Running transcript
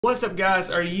What's up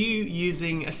guys, are you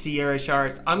using Sierra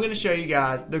charts? I'm going to show you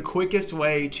guys the quickest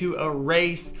way to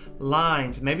erase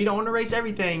lines. Maybe you don't want to erase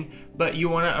everything, but you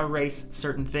want to erase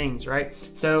certain things, right?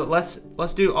 So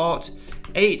let's do Alt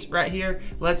 8 right here.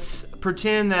 Let's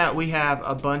pretend that we have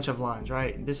a bunch of lines,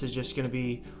 right? This is just going to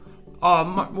be,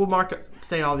 we'll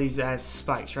say all these as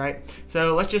spikes, right?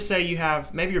 So let's just say you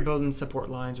have, maybe you're building support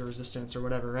lines or resistance or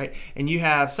whatever, right? And you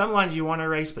have some lines you want to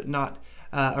erase, but not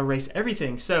erase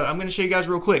everything. So I'm going to show you guys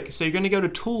real quick. So you're going to go to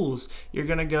Tools, you're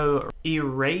going to go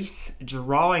Erase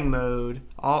Drawing Mode,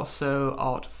 also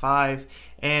Alt 5,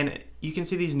 and you can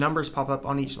see these numbers pop up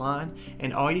on each line,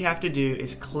 and all you have to do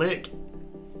is click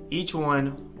each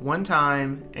one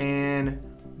time, and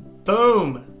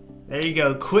boom! There you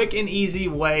go. Quick and easy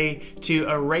way to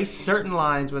erase certain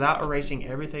lines without erasing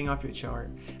everything off your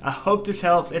chart. I hope this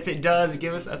helps. If it does,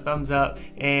 give us a thumbs up,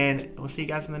 and we'll see you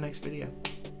guys in the next video.